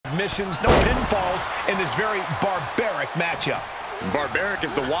submissions, no pinfalls in this very barbaric matchup. Barbaric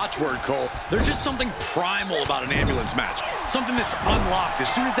is the watchword, Cole. There's just something primal about an ambulance match. Something that's unlocked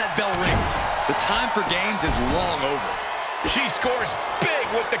as soon as that bell rings. The time for games is long over. She scores big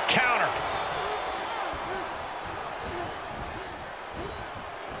with the counter.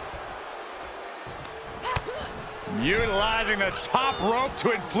 Utilizing the top rope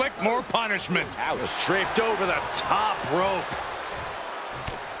to inflict more punishment. Ouch. Draped over the top rope.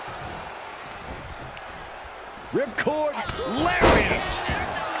 Ripcord. Lariat.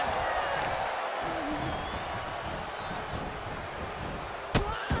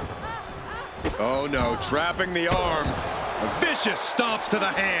 Oh no, trapping the arm. Vicious stomps to the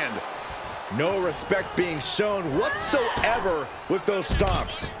hand. No respect being shown whatsoever with those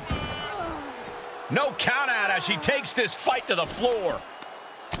stomps. No count out as she takes this fight to the floor.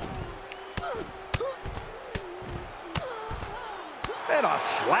 And a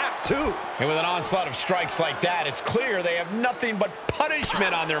slap, too. And with an onslaught of strikes like that, it's clear they have nothing but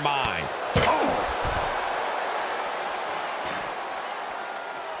punishment on their mind. Oh!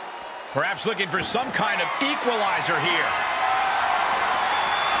 Perhaps looking for some kind of equalizer here.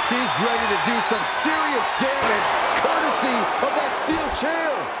 She's ready to do some serious damage, courtesy of that steel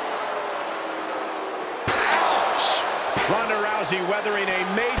chair. Ronda Rousey weathering a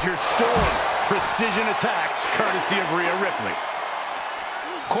major storm. Precision attacks, courtesy of Rhea Ripley.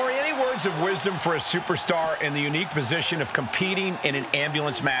 Corey, any words of wisdom for a superstar in the unique position of competing in an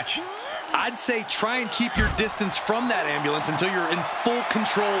ambulance match? I'd say try and keep your distance from that ambulance until you're in full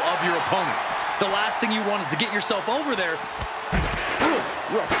control of your opponent. The last thing you want is to get yourself over there. Ooh,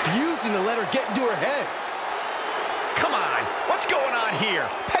 refusing to let her get into her head. Come on, what's going on here?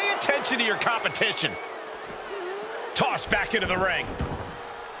 Pay attention to your competition. Tossed back into the ring.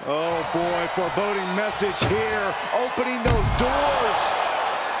 Oh boy, foreboding message here, opening those doors.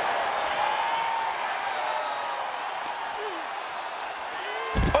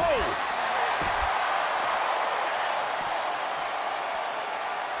 Oh!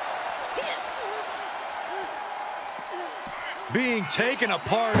 Being taken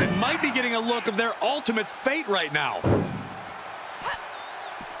apart and might be getting a look of their ultimate fate right now.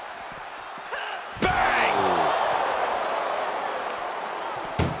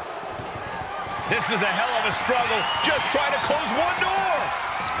 This is a hell of a struggle, just trying to close one door.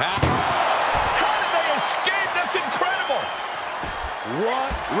 How did they escape? That's incredible.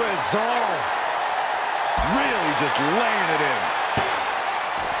 What resolve. Really just laying it in.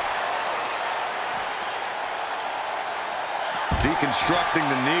 Deconstructing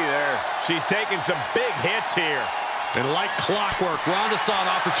the knee there. She's taking some big hits here. And like clockwork, Ronda saw an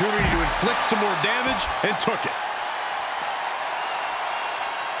opportunity to inflict some more damage and took it.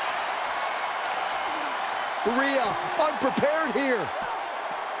 Rhea, unprepared here.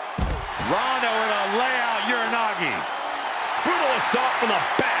 Ronda with a layout Uranagi. Brutal assault from the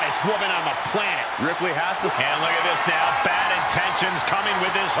baddest woman on the planet. Ripley has to... And look at this now. Bad intentions coming with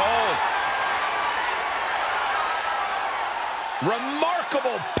this hold.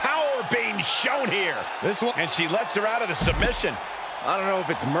 Remarkable power being shown here. This one... And she lets her out of the submission. I don't know if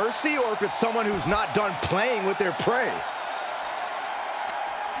it's mercy or if it's someone who's not done playing with their prey.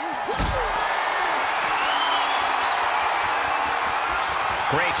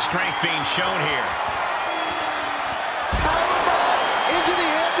 Great strength being shown here. Powerbomb into the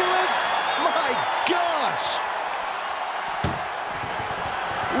ambulance? My gosh!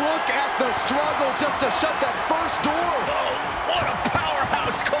 Look at the struggle just to shut that first door. Oh, what a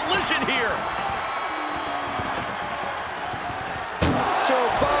powerhouse collision here.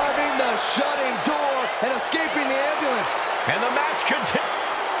 Surviving the shutting door and escaping the ambulance. And the match continues.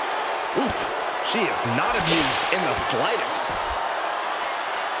 Oof, she is not amused in the slightest.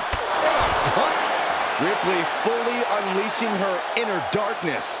 Ripley fully unleashing her inner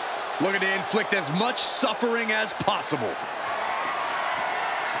darkness. Looking to inflict as much suffering as possible.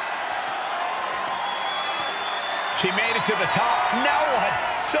 She made it to the top. Now what?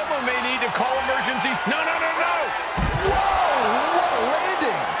 Someone may need to call emergencies. No, no, no, no! Whoa, what a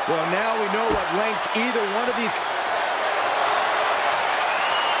landing! Well, now we know what lengths either one of these...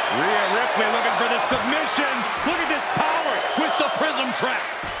 Rhea Ripley looking for the submission. Look at this power with the prism trap.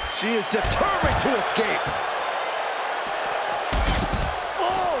 She is determined to escape.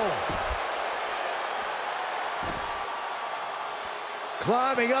 Oh!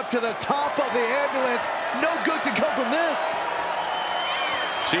 Climbing up to the top of the ambulance. No good can come from this.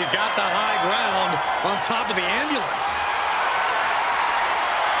 She's got the high ground on top of the ambulance.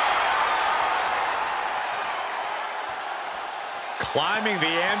 Climbing the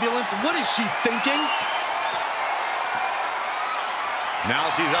ambulance? What is she thinking? Now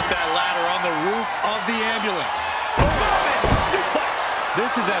she's up that ladder on the roof of the ambulance. Suplex.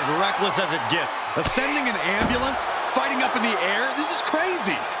 This is as reckless as it gets. Ascending an ambulance, fighting up in the air, this is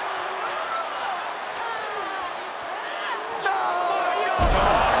crazy.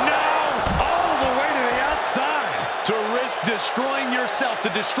 To risk destroying yourself, to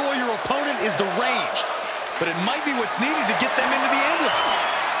destroy your opponent is deranged. But it might be what's needed to get them into the ambulance.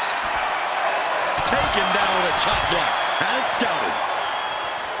 Taken down with a chop block. Had it scouted.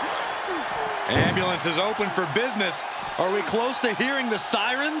 Ambulance is open for business. Are we close to hearing the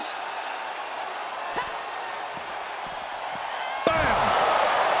sirens? Bam!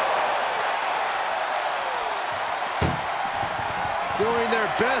 Doing their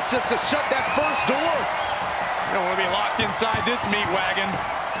best just to shut that first door. You don't want to be locked inside this meat wagon.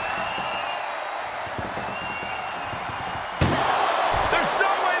 There's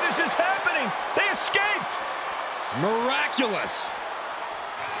no way this is happening. They escaped. Miraculous.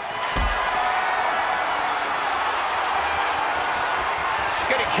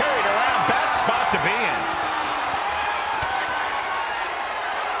 Getting carried around. Bad spot to be in.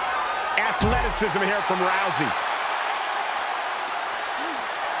 Athleticism here from Rousey.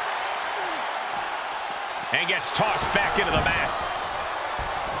 And gets tossed back into the mat.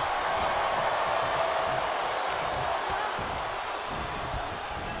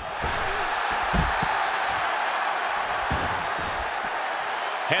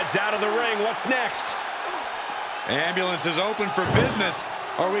 Heads out of the ring. What's next? Ambulance is open for business.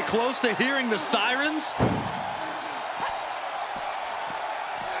 Are we close to hearing the sirens?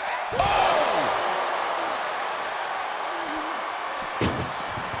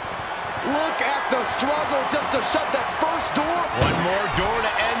 Look at the struggle just to shut that first door. One more door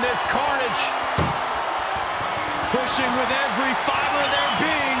to end this carnage. Pushing with every fiber of their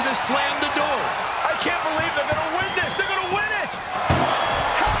being to slam the door. I can't believe they're going to win this. They're going to win it.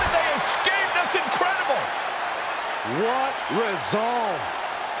 How did they escape? That's incredible. What resolve.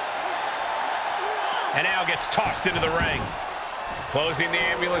 And now gets tossed into the ring. Closing the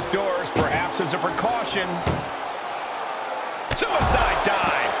ambulance doors, perhaps as a precaution. Suicide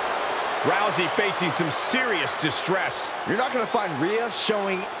dive. Rousey facing some serious distress. You're not going to find Rhea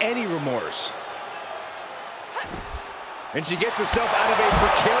showing any remorse. And she gets herself out of a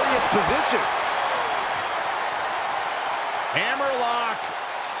precarious position. Hammerlock.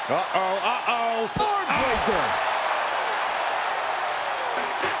 Uh-oh. Armbreaker.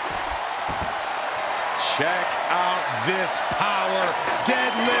 Check out this power.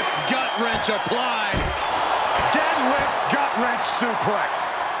 Deadlift gut wrench applied. Deadlift gut wrench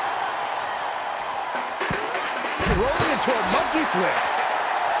suplex. Rolling into a monkey flip.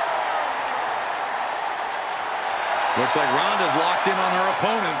 Looks like Ronda's locked in on her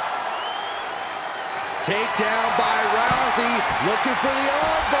opponent. Takedown by Rousey. Looking for the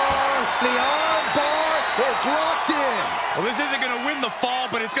armbar. The armbar is locked in. Well, this isn't going to win the fall,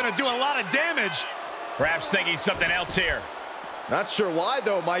 but it's going to do a lot of damage. Perhaps thinking something else here. Not sure why,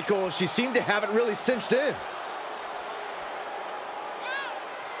 though, Michael. She seemed to have it really cinched in.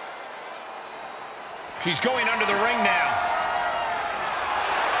 She's going under the ring now.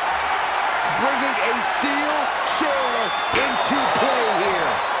 Bringing a steel chair into play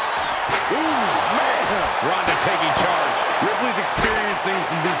here. Ooh, man. Ronda taking charge. Ripley's experiencing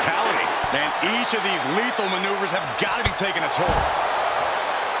some brutality, and each of these lethal maneuvers have got to be taking a toll.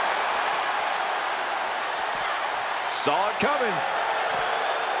 Saw it coming.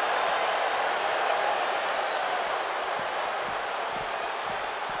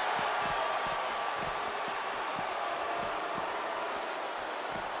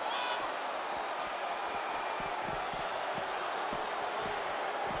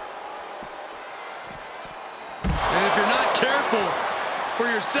 And if you're not careful, for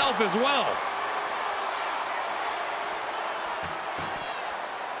yourself as well.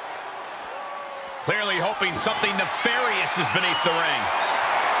 Clearly hoping something nefarious is beneath the ring.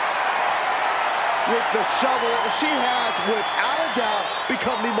 With the shovel, she has, without a doubt,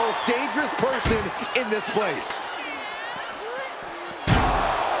 become the most dangerous person in this place.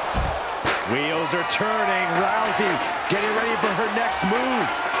 Wheels are turning. Rousey getting ready for her next move.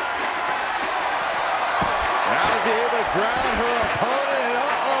 Rousey able to ground her opponent,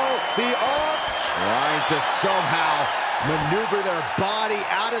 and the arm trying to somehow maneuver their body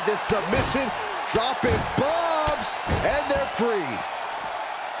out of this submission, dropping bombs, and they're free.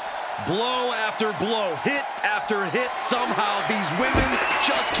 Blow after blow, hit after hit, somehow these women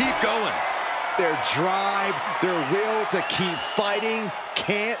just keep going. Their drive, their will to keep fighting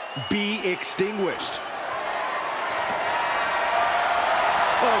can't be extinguished.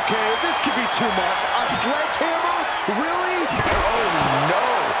 Okay, this could be too much. A sledgehammer? Really? Oh, no.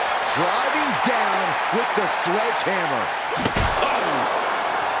 Driving down with the sledgehammer. Oh,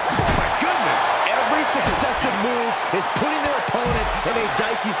 my goodness. Every successive move is putting their opponent in a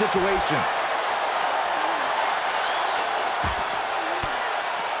dicey situation.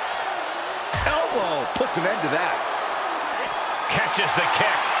 Elbow puts an end to that. Catches the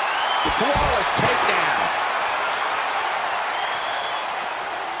kick. Flawless takedown.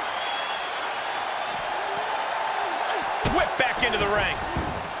 Whip back into the ring.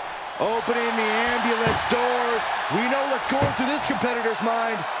 Opening the ambulance doors. We know what's going through this competitor's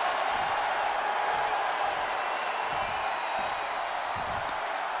mind.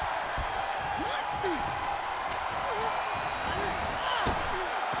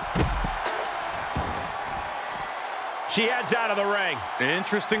 She heads out of the ring.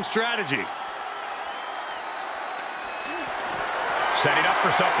 Interesting strategy. Setting up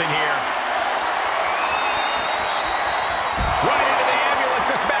for something here. Right into the ambulance.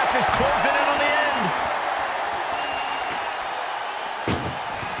 This match is closing in on the end.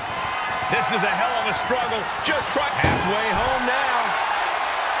 This is a hell of a struggle. Just halfway home now.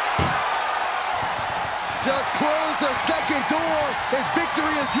 Just close the second door and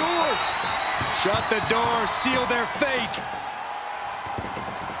victory is yours. Shut the door, seal their fate.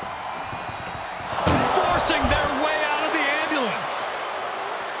 Forcing their way out of the ambulance.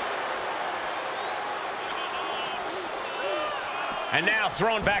 And now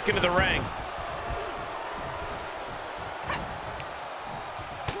thrown back into the ring.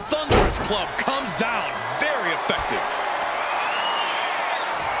 Thunderous club comes down. Very effective.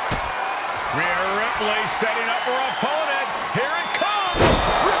 Rhea Ripley setting up her opponent. Here it comes.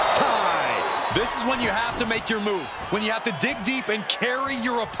 Riptide. This is when you have to make your move. When you have to dig deep and carry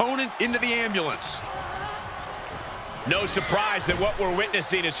your opponent into the ambulance. No surprise that what we're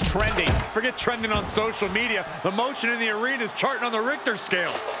witnessing is trending. Forget trending on social media. The motion in the arena is charting on the Richter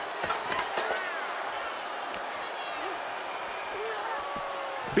scale.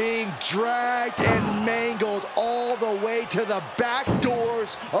 Being dragged and mangled all the way to the back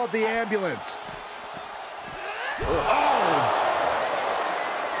doors of the ambulance. Oh!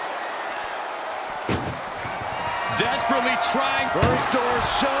 Desperately trying. First door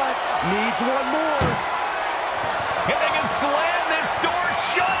shut. Needs one more. If they can slam this door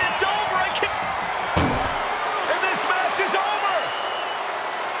shut, it's over. And this match is over.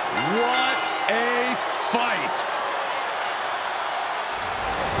 What a fight.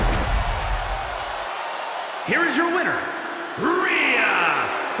 Here is your winner,